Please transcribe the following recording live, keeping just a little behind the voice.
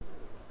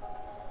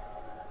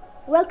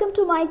Welcome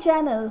to my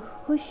channel,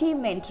 Khushi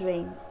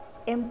Mentoring,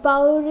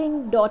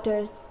 Empowering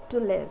Daughters to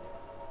Live.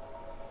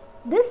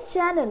 This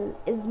channel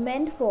is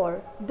meant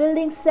for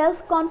building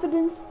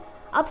self-confidence,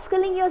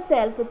 upskilling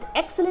yourself with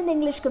excellent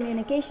English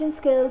communication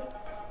skills,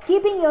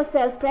 keeping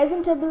yourself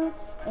presentable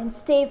and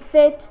stay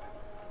fit,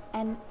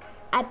 and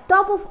at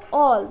top of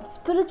all,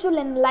 spiritual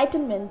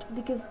enlightenment,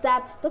 because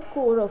that's the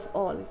core of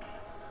all.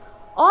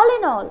 All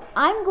in all,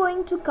 I'm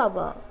going to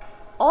cover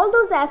all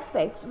those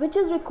aspects which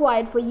is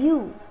required for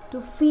you to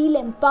feel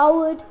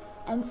empowered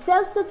and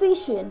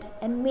self-sufficient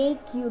and make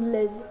you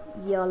live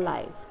your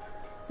life.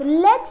 So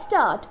let's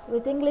start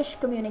with English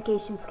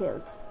communication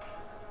skills.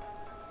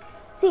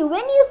 See,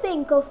 when you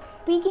think of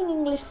speaking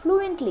English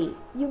fluently,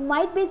 you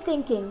might be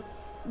thinking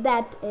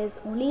that is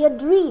only a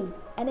dream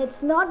and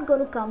it's not going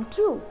to come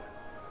true.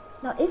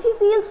 Now, if you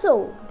feel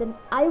so, then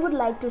I would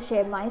like to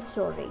share my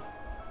story.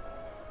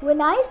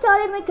 When I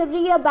started my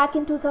career back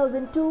in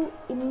 2002,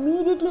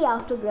 immediately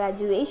after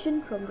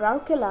graduation from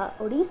Rourkela,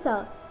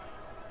 Odisha,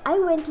 I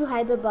went to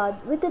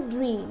Hyderabad with a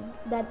dream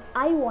that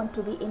I want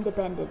to be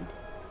independent.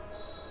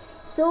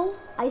 So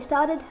I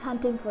started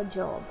hunting for a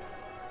job.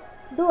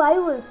 Though I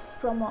was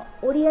from a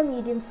Odia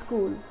medium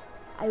school,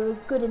 I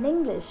was good in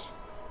English.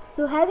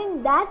 So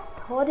having that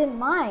thought in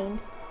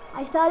mind,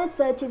 I started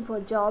searching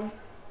for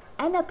jobs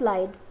and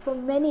applied for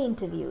many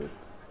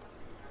interviews.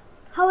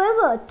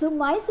 However, to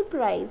my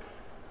surprise,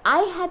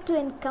 I had to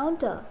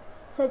encounter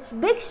such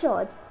big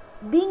shots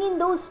being in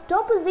those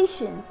top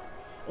positions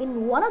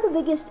in one of the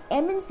biggest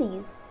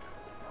MNCs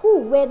who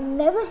were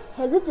never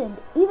hesitant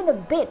even a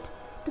bit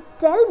to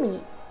tell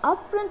me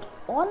upfront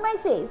on my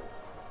face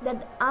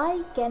that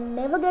I can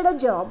never get a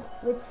job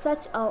with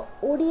such a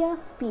Odia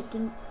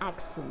speaking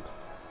accent.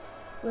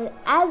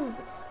 Whereas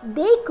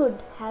they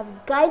could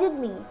have guided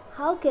me,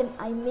 how can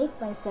I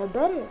make myself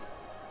better?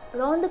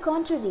 But on the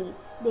contrary,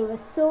 they were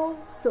so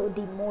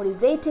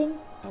demotivating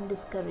and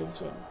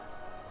discouraging.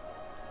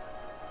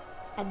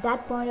 At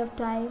that point of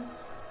time,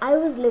 I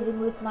was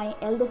living with my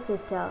elder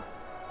sister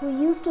who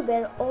used to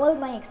bear all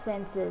my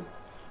expenses,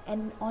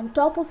 and on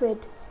top of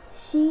it,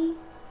 she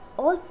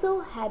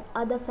also had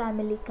other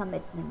family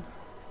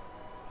commitments.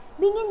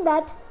 Being in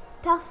that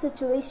tough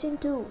situation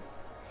too,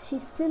 she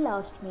still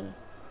asked me,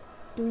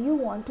 "Do you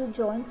want to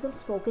join some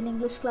spoken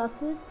English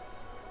classes?"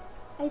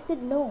 I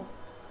said, "No,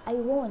 I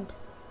won't."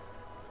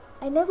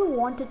 I never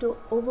wanted to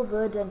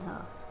overburden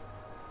her.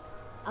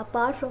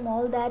 Apart from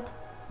all that,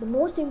 the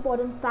most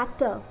important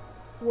factor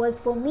was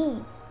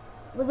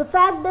the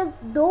fact that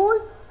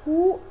those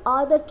who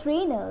are the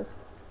trainers,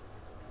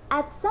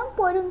 at some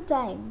point in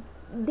time,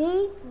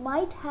 they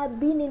might have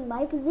been in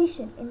my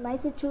position, in my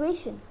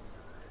situation.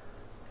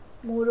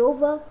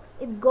 Moreover,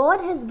 if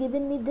God has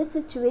given me this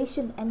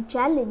situation and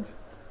challenge,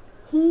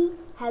 He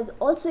has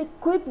also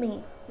equipped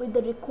me with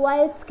the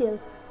required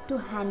skills to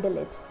handle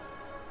it.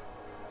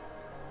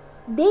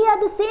 They are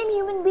the same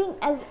human being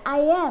as I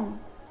am.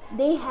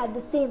 They have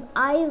the same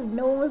eyes,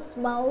 nose,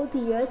 mouth,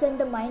 ears and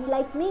the mind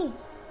like me.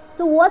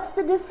 So what's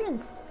the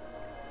difference?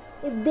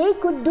 If they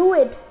could do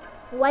it,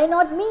 why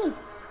not me?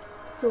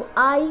 So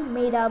I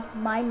made up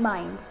my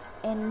mind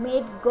and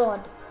made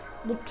God,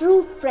 the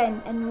true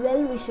friend and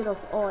well-wisher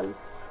of all,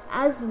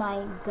 as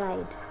my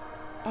guide.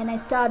 And I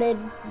started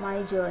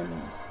my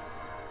journey.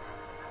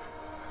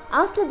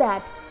 After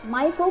that,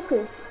 my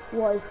focus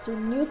was to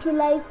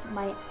neutralize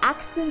my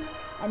accent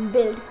and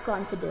build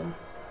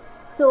confidence.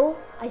 So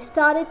I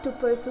started to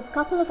pursue a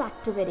couple of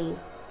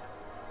activities.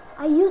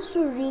 I used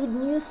to read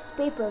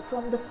newspaper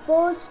from the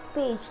first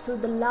page through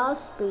the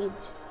last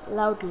page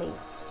loudly.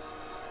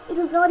 It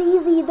was not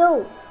easy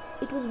though.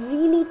 It was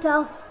really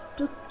tough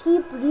to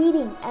keep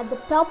reading at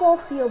the top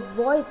of your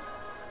voice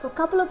for a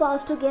couple of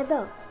hours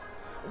together.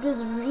 It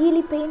was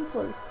really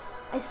painful.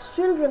 I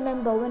still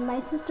remember when my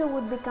sister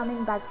would be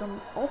coming back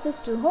from office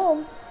to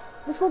home,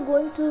 before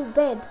going to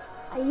bed,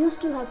 I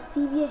used to have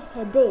severe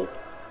headache.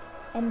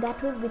 And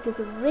that was because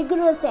of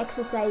rigorous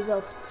exercise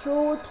of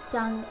throat,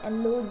 tongue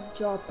and lower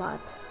jaw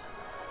part.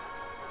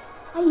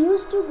 I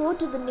used to go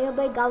to the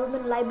nearby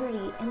government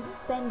library and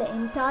spend the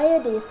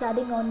entire day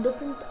studying on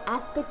different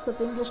aspects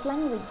of English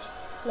language,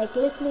 like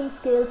listening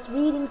skills,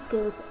 reading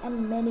skills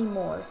and many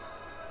more.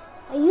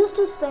 I used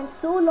to spend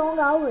so long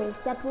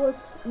hours that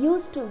was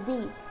used to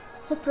be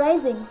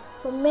surprising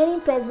for many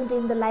present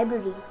in the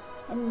library,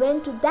 and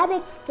went to that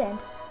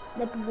extent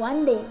that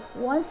one day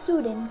one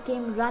student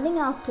came running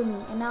after me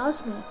and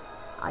asked me,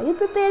 "Are you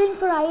preparing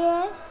for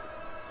IAS?"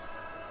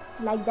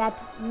 Like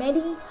that,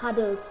 many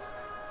hurdles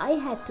I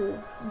had to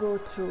go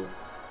through.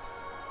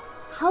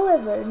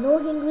 However, no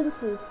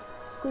hindrances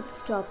could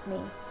stop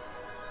me.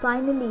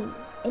 Finally,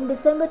 in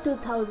December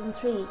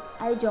 2003,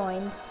 I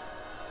joined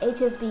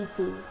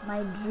HSBC,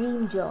 my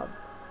dream job.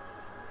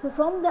 So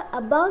from the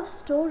above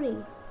story,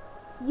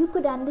 you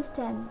could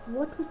understand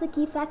what was the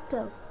key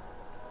factor.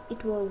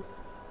 It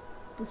was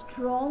the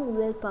strong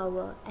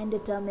willpower and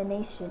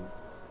determination.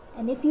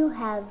 And if you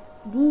have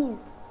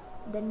these,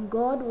 then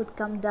God would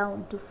come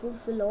down to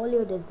fulfill all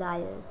your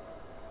desires.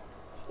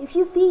 If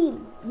you feel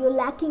you're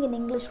lacking in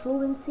English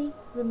fluency,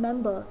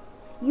 remember,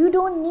 You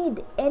don't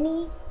need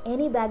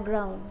any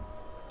background,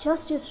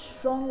 just your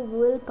strong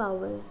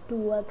willpower to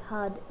work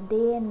hard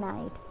day and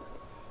night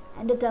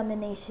and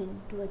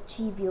determination to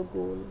achieve your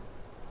goal.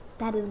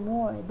 That is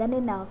more than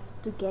enough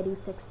to get you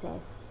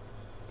success.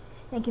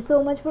 Thank you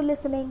so much for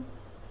listening.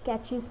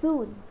 Catch you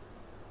soon.